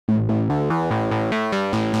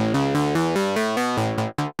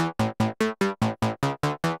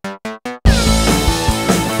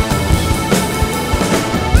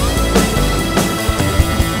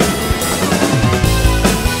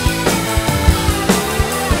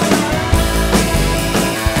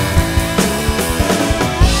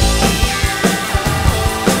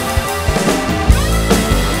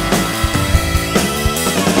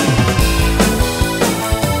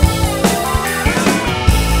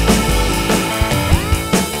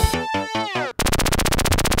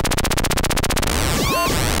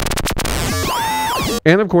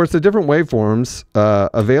And of course, the different waveforms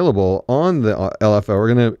available on the LFO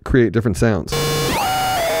are going to create different sounds.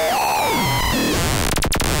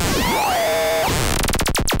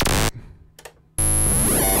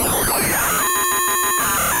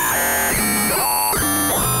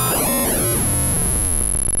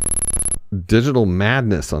 Digital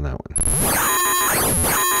madness on that one.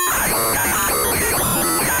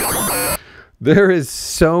 There is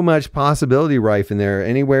so much possibility rife in there.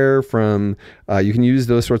 Anywhere from, you can use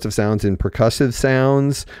those sorts of sounds in percussive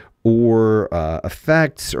sounds or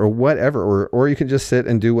effects or whatever, or you can just sit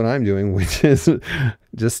and do what I'm doing, which is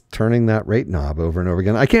just turning that rate knob over and over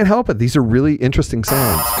again. I can't help it. These are really interesting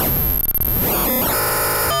sounds.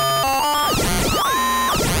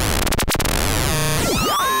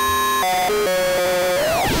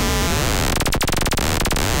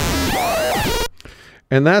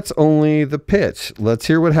 And that's only the pitch. Let's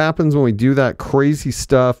hear what happens when we do that crazy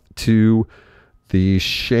stuff to the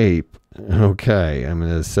shape. Okay, I'm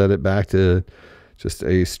going to set it back to just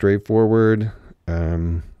a straightforward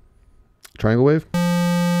triangle wave.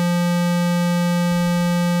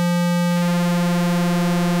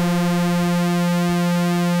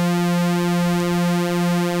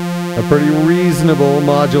 A pretty reasonable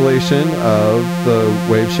modulation of the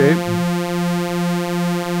wave shape.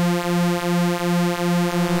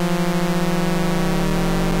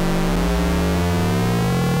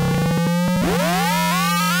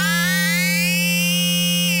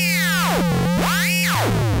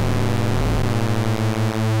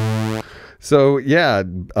 So yeah,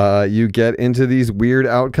 you get into these weird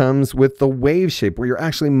outcomes with the wave shape where you're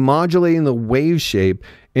actually modulating the wave shape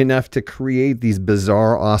enough to create these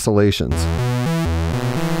bizarre oscillations.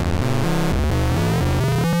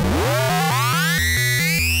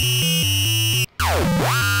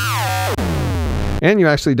 And you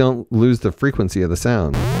actually don't lose the frequency of the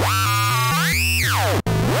sound.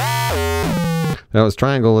 That was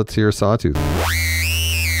triangle. Let's hear sawtooth.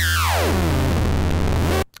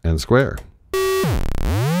 And square.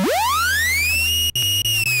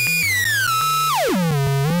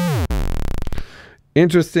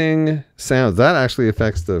 Interesting sounds. That actually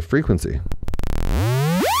affects the frequency.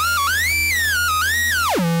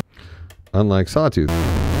 Unlike sawtooth.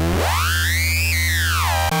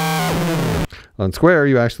 On square,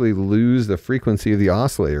 you actually lose the frequency of the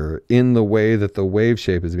oscillator in the way that the wave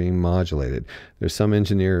shape is being modulated. There's some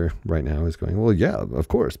engineer right now who's going, well, yeah, of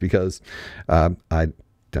course, because I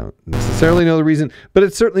don't necessarily know the reason, but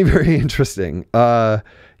it's certainly very interesting.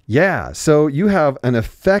 Yeah, so you have an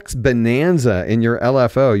effects bonanza in your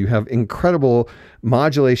LFO. You have incredible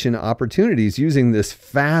modulation opportunities using this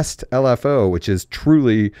fast LFO, which is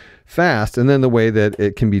truly fast, and then the way that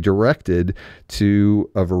it can be directed to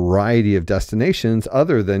a variety of destinations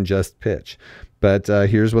other than just pitch. But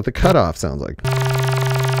here's what the cutoff sounds like.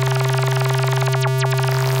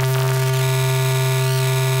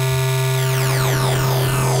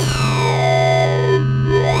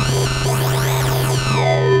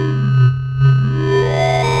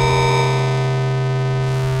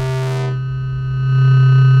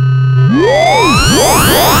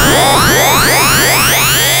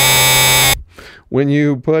 When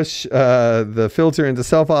you push the filter into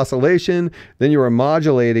self-oscillation, then you are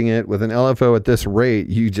modulating it with an LFO at this rate,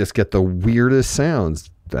 you just get the weirdest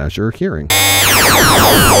sounds that you're hearing.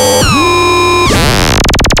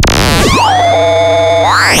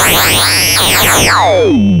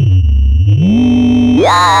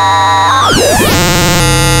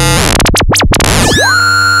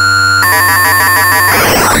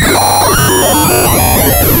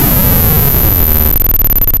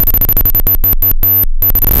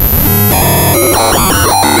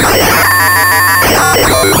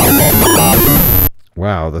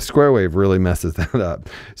 Wow, the square wave really messes that up.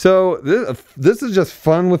 So this is just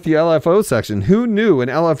fun with the LFO section. Who knew an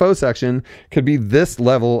LFO section could be this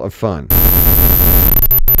level of fun?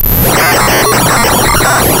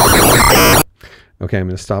 Okay, I'm going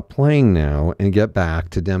to stop playing now and get back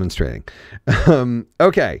to demonstrating.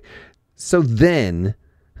 Okay, so then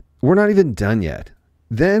we're not even done yet.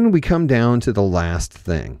 Then we come down to the last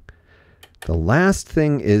thing. The last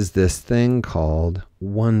thing is this thing called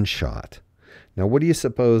one shot. Now, what do you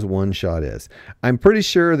suppose one shot is? I'm pretty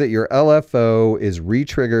sure that your LFO is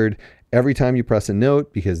re-triggered every time you press a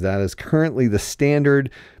note because that is currently the standard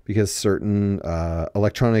because certain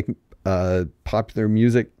electronic popular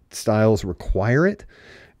music styles require it,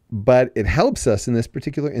 but it helps us in this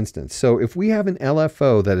particular instance. So if we have an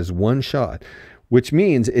LFO that is one shot, which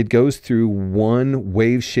means it goes through one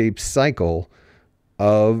wave shape cycle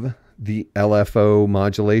of the LFO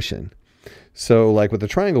modulation. So like with the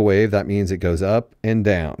triangle wave, that means it goes up and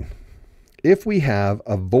down. If we have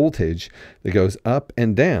a voltage that goes up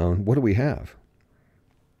and down, what do we have?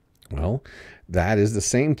 Well, that is the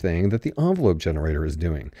same thing that the envelope generator is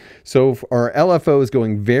doing. So if our LFO is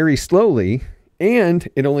going very slowly and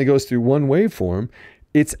it only goes through one waveform,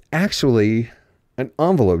 it's actually an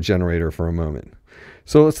envelope generator for a moment.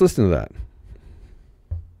 So let's listen to that.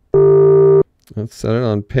 Let's set it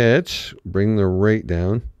on pitch, bring the rate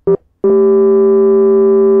down.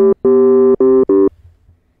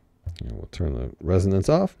 And we'll turn the resonance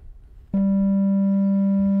off.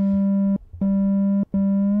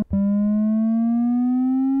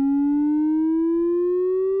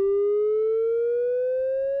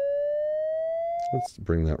 Let's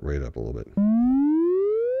bring that rate up a little bit.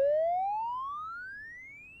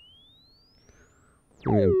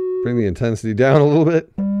 Bring the intensity down a little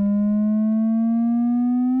bit.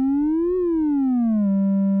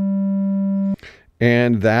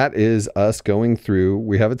 And that is us going through.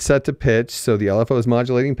 We have it set to pitch, so the LFO is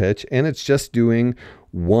modulating pitch, and it's just doing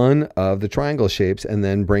one of the triangle shapes and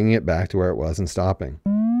then bringing it back to where it was and stopping.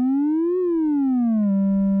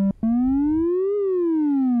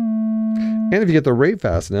 And if you get the rate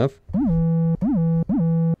fast enough,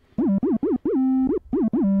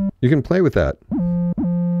 you can play with that.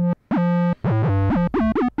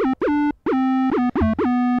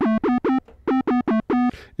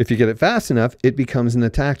 If you get it fast enough, it becomes an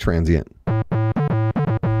attack transient.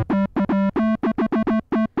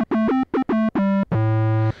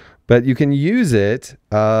 But you can use it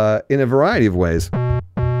in a variety of ways.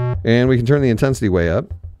 And we can turn the intensity way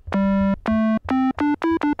up.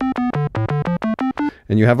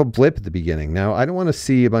 And you have a blip at the beginning. Now, I don't want to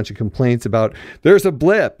see a bunch of complaints about, there's a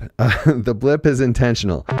blip. The blip is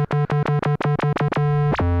intentional.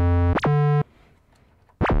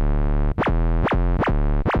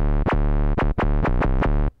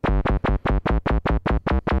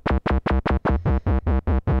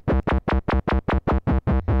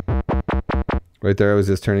 Right there, I was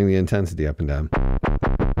just turning the intensity up and down.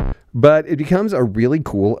 But it becomes a really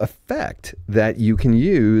cool effect that you can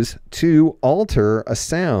use to alter a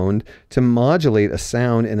sound, to modulate a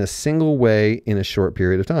sound in a single way in a short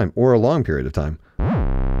period of time or a long period of time.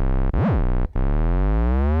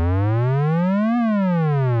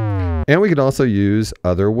 And we could also use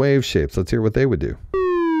other wave shapes. Let's hear what they would do.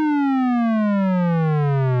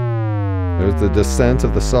 There's the descent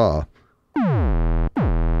of the saw.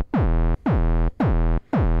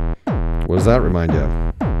 What does that remind you of?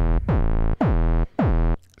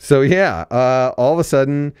 So yeah, all of a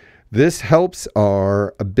sudden, this helps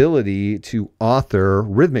our ability to author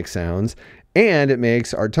rhythmic sounds, and it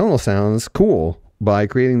makes our tonal sounds cool by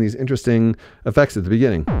creating these interesting effects at the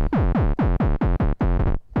beginning.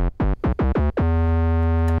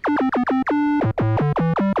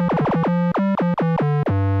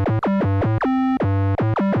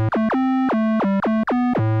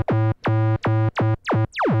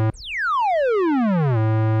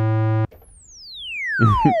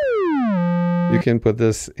 You can put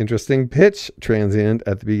this interesting pitch transient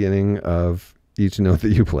at the beginning of each note that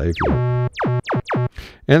you play.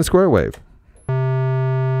 And square wave,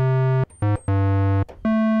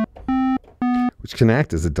 which can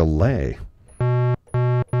act as a delay.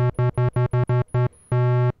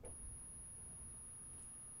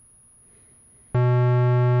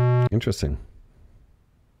 Interesting.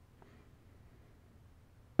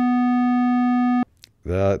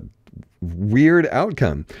 The weird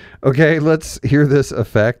outcome. Okay, let's hear this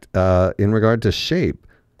effect in regard to shape.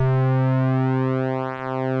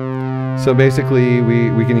 So basically,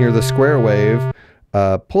 we can hear the square wave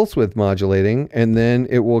pulse width modulating, and then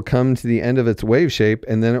it will come to the end of its wave shape,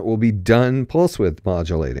 and then it will be done pulse width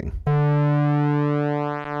modulating.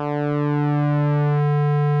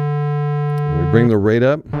 We bring the rate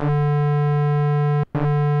up.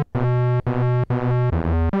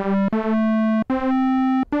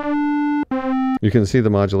 You can see the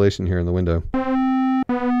modulation here in the window.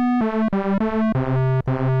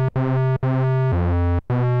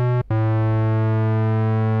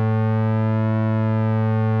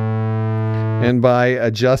 And by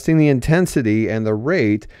adjusting the intensity and the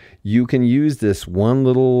rate, you can use this one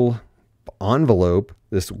little envelope,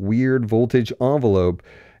 this weird voltage envelope,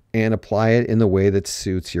 and apply it in the way that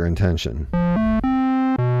suits your intention.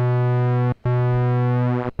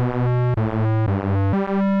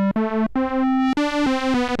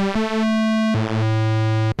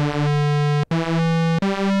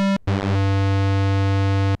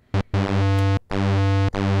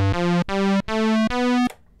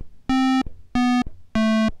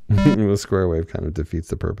 The square wave kind of defeats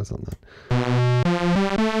the purpose on that.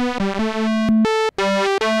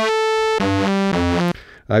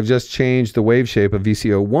 I've just changed the wave shape of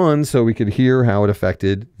VCO1 so we could hear how it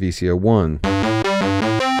affected VCO1.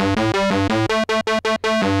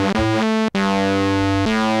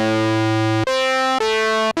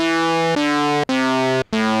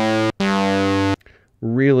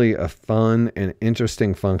 Really a fun and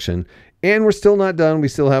interesting function. And we're still not done. We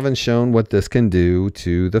still haven't shown what this can do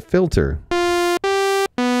to the filter.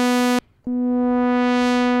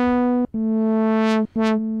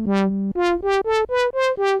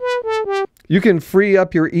 You can free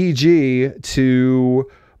up your EG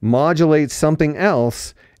to modulate something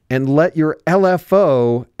else and let your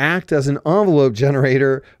LFO act as an envelope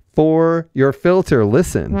generator for your filter.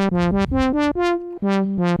 Listen.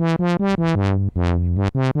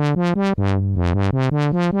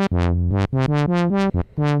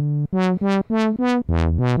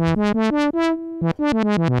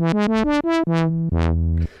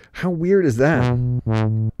 How weird is that?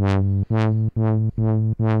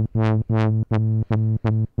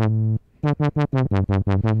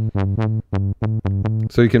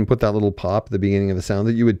 So you can put that little pop at the beginning of the sound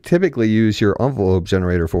that you would typically use your envelope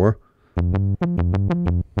generator for.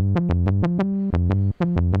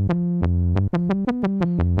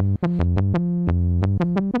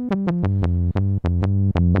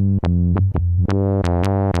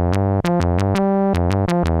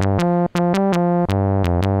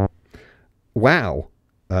 Wow.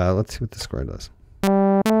 Let's see what the square does.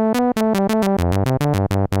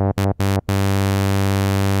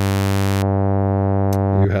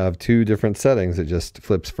 You have two different settings. It just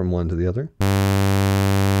flips from one to the other.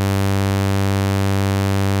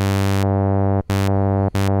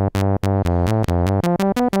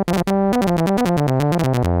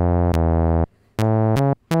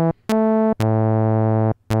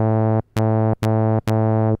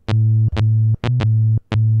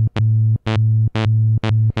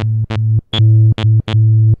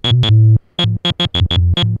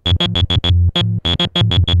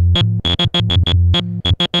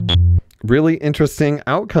 Really interesting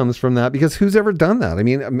outcomes from that, because who's ever done that? I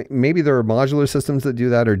mean, maybe there are modular systems that do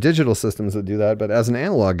that or digital systems that do that, but as an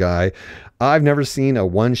analog guy, I've never seen a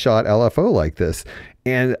one-shot LFO like this.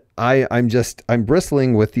 And I'm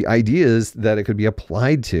bristling with the ideas that it could be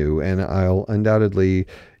applied to, and I'll undoubtedly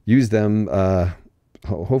use them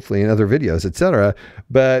hopefully in other videos, etc.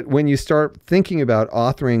 But when you start thinking about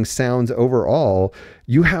authoring sounds overall,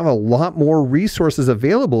 you have a lot more resources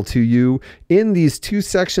available to you in these two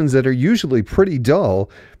sections that are usually pretty dull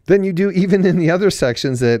than you do even in the other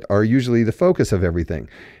sections that are usually the focus of everything.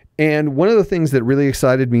 And one of the things that really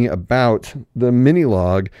excited me about the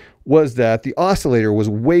Monologue was that the oscillator was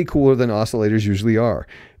way cooler than oscillators usually are.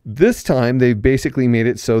 This time, they've basically made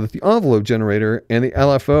it so that the envelope generator and the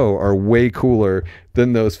LFO are way cooler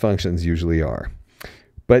than those functions usually are.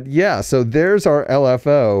 But yeah, so there's our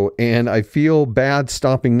LFO, and I feel bad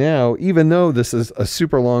stopping now, even though this is a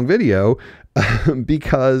super long video,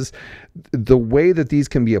 because the way that these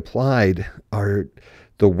can be applied are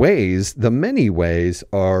the many ways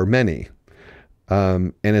are many.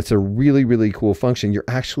 And it's a really, really cool function. You're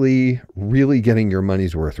actually really getting your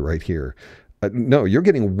money's worth right here. No, you're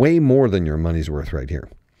getting way more than your money's worth right here.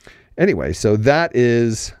 Anyway, so that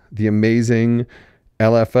is the amazing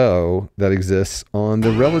LFO that exists on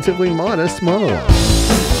the relatively modest Monologue.